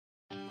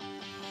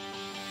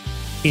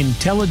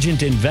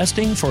Intelligent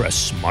investing for a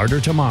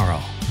smarter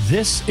tomorrow.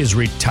 This is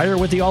Retire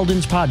with the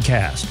Aldens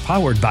podcast,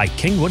 powered by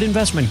Kingwood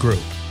Investment Group.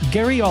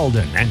 Gary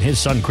Alden and his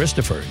son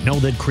Christopher know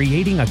that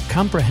creating a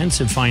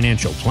comprehensive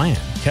financial plan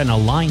can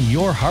align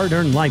your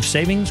hard-earned life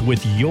savings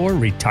with your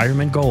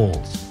retirement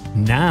goals.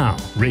 Now,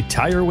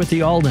 Retire with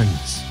the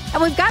Aldens.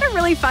 And we've got a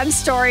really fun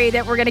story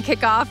that we're going to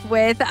kick off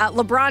with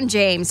LeBron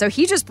James. So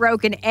he just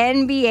broke an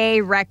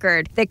NBA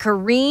record that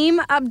Kareem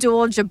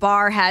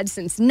Abdul-Jabbar had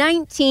since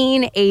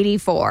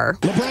 1984.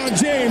 LeBron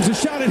James, a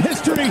shot at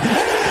history. And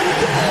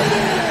there it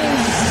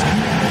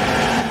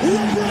is!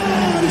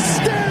 LeBron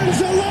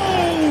stands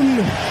alone!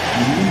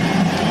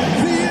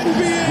 The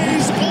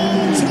NBA's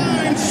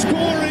all-time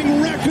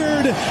scoring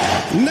record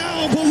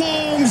now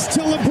belongs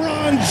to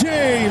LeBron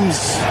James.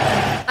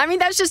 I mean,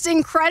 that's just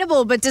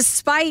incredible. But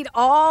despite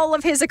all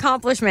of his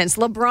accomplishments,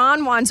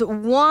 LeBron wants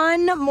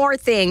one more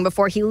thing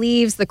before he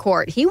leaves the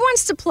court. He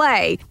wants to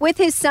play with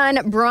his son,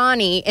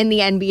 Bronny, in the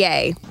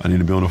NBA. I need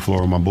to be on the floor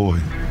with my boy.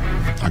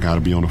 I got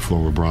to be on the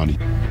floor with Bronny.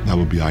 That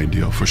would be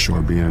ideal for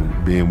sure.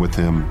 Being with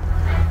him,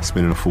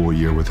 spending a full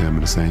year with him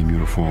in the same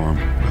uniform,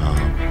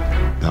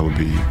 that would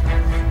be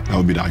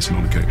the icing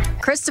on the cake.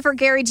 Christopher,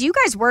 Gary, do you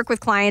guys work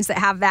with clients that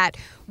have that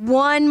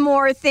one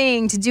more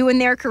thing to do in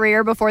their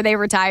career before they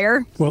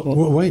retire? Well,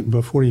 wait,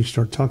 before you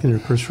start talking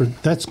to Christopher,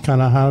 that's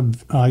kind of how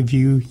I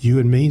view you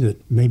and me, that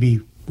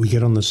maybe we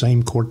get on the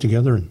same court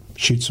together and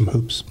shoot some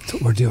hoops. That's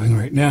what we're doing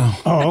right now.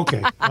 Oh,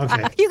 okay.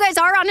 Okay. You guys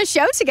are on a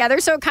show together,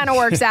 so it kind of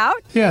works out.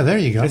 Yeah, there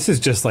you go. This is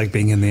just like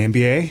being in the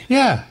NBA.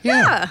 Yeah.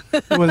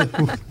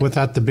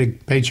 Without the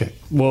big paycheck.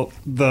 Well,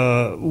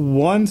 the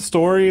one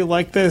story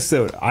like this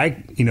that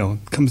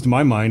comes to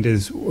my mind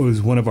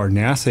was one of our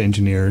NASA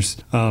engineers.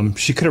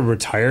 She could have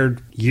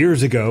retired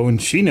years ago,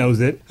 and she knows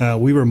it.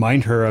 We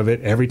remind her of it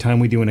every time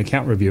we do an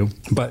account review.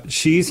 But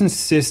she's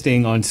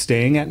insisting on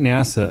staying at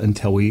NASA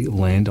until we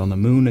land on the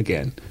moon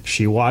again.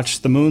 She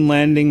watched the moon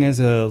landing as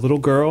a little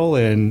girl,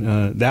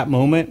 and that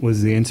moment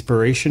was the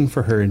inspiration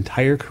for her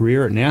entire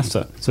career at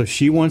NASA. So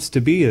she wants to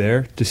be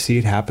there to see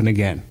it happen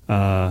again.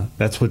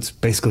 That's what's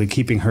basically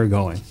keeping her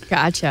going.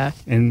 Gotcha.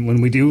 And when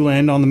we do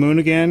land on the moon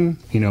again,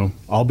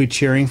 I'll be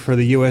cheering for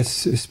the U.S.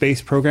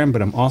 space program,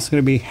 but I'm also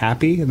going to be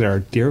happy that our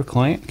dear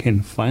client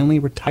can finally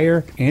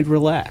retire and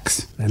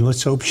relax. And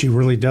let's hope she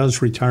really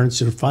does retire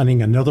instead of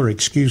finding another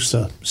excuse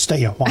to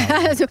stay a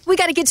while. We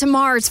got to get to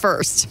Mars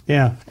first.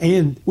 Yeah,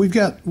 and we've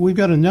got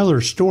another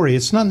story.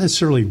 It's not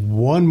necessarily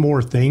one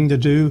more thing to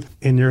do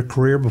in your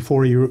career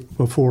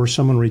before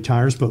someone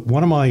retires, but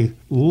one of my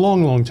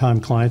long time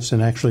clients,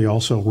 and actually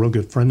also a real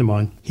good friend of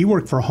mine, he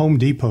worked for Home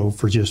Depot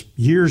for just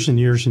years and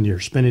years and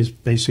years,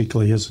 spent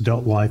basically his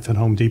adult life at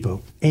Home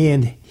Depot.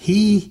 And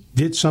he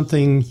did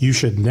something you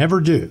should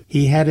never do.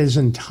 He had his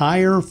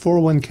entire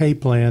 401k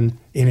plan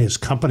in his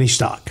company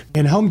stock.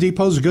 And Home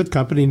Depot's a good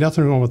company,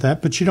 nothing wrong with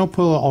that, but you don't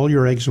put all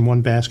your eggs in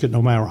one basket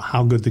no matter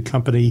how good the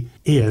company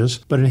is.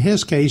 But in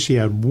his case, he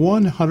had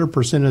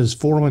 100% of his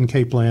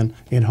 401k plan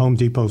in Home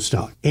Depot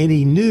stock. And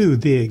he knew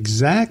the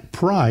exact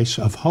price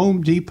of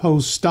Home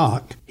Depot's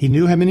stock. He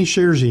knew how many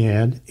shares he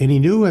had, and he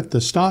knew if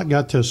the stock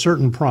got to a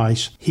certain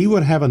price, he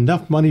would have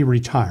enough money to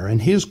retire.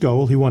 And his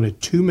goal, he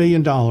wanted $2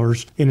 million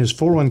in his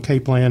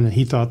 401k plan, and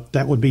he thought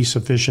that would be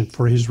sufficient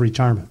for his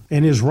retirement.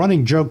 And his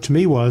running joke to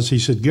me was, he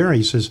said, Gary,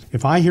 he says,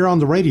 if I hear on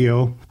the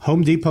radio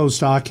Home Depot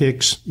stock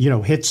hits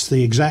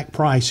the exact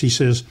price, he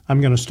says,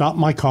 I'm going to stop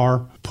my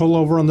car, pull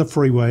over on the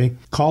freeway,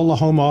 call the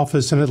home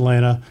office in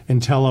Atlanta,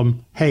 and tell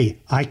them, hey,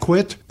 I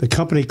quit. The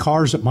company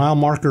car's at mile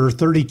marker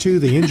 32.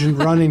 The engine's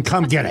running.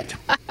 Come get it.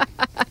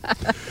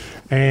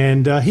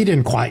 And he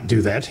didn't quite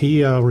do that.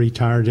 He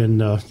retired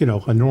in,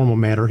 a normal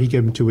manner. He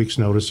gave him 2 weeks'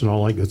 notice and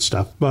all that good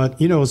stuff. But,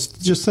 it's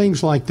just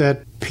things like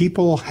that.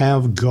 People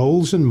have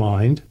goals in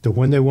mind to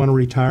when they want to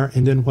retire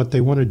and then what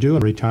they want to do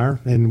and retire.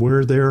 And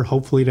we're there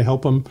hopefully to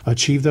help them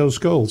achieve those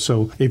goals.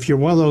 So if you're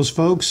one of those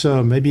folks,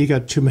 maybe you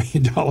got $2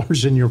 million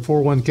in your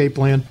 401k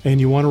plan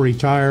and you want to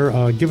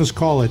retire, give us a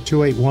call at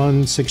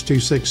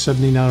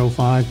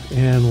 281-626-7905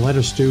 and let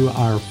us do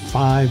our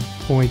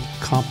 5-point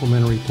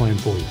complimentary plan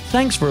for you.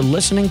 Thanks for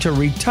listening to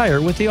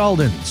Retire with the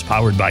Aldens,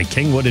 powered by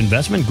Kingwood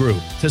Investment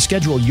Group. To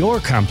schedule your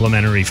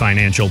complimentary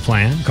financial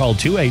plan, call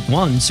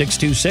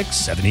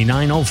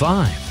 281-626-7905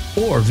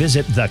 or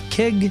visit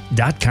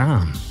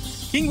thekig.com.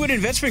 Kingwood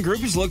Investment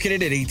Group is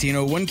located at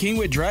 1801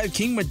 Kingwood Drive,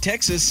 Kingwood,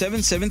 Texas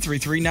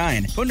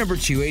 77339. Phone number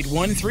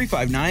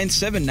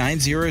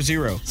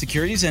 281-359-7900.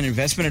 Securities and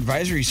investment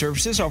advisory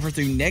services offered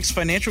through Next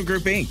Financial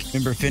Group, Inc.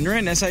 Member FINRA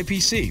and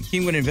SIPC.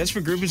 Kingwood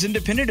Investment Group is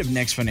independent of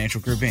Next Financial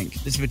Group,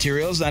 Inc. This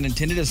material is not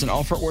intended as an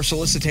offer or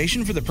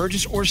solicitation for the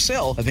purchase or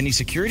sale of any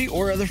security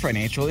or other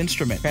financial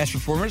instrument. Past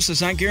performance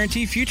does not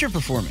guarantee future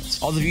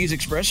performance. All the views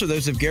expressed are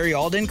those of Gary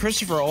Alden,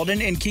 Christopher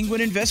Alden, and Kingwood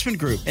Investment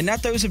Group, and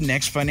not those of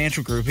Next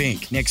Financial Group,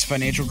 Inc. Next Financial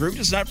Financial Group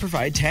does not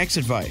provide tax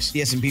advice.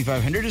 The S&P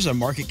 500 is a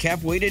market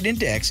cap weighted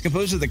index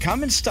composed of the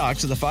common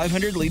stocks of the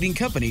 500 leading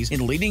companies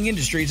in leading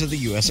industries of the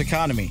U.S.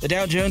 economy. The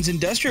Dow Jones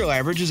Industrial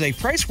Average is a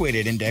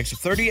price-weighted index of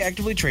 30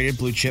 actively traded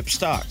blue-chip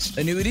stocks.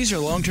 Annuities are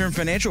long-term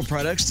financial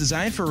products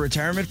designed for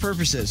retirement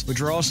purposes.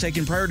 Withdrawals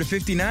taken prior to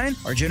 59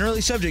 are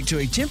generally subject to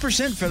a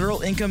 10% federal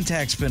income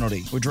tax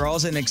penalty.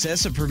 Withdrawals in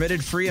excess of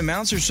permitted free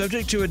amounts are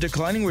subject to a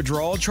declining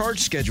withdrawal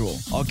charge schedule.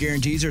 All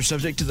guarantees are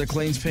subject to the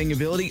claims-paying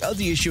ability of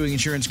the issuing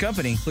insurance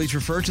company. Please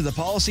refer to the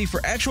policy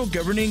for actual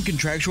governing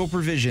contractual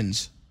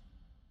provisions.